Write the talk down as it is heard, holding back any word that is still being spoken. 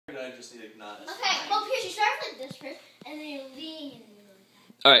just need to not. Okay, well, Pierce, you start like this first, and then you lean, and then you go like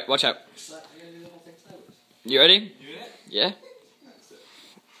that. Alright, watch out. You ready? You in it? Yeah?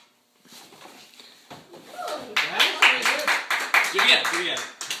 Do it again. Do it again.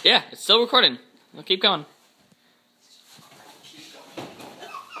 Yeah, it's still recording. We'll keep going.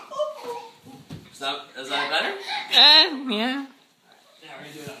 Is that better? Yeah. Yeah, we're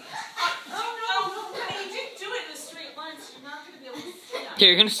gonna do it on this. Oh, no, honey, you didn't do it in a straight line, so you're not going to be able to sit on it. Here,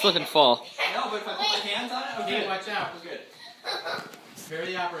 you're gonna slip and fall. No, but if I put my hands on it, okay, watch out. We're good. Prepare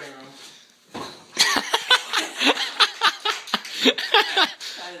the operating room.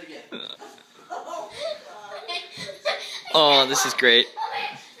 Try it again. Oh, this is great.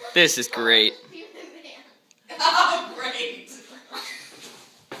 This is great. Oh, great.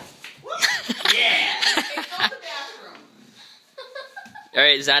 Yeah! Okay, go to the bathroom.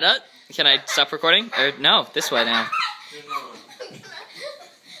 Alright, is that it? Can I stop recording? Or no, this way now.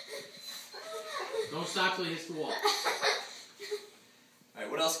 Don't stop till you hit the wall.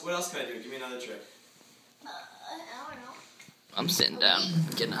 Alright, what else can I do? Give me another trick. I don't know. I'm sitting down,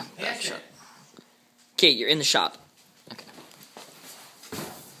 getting a back shot. Okay, you're in the shop.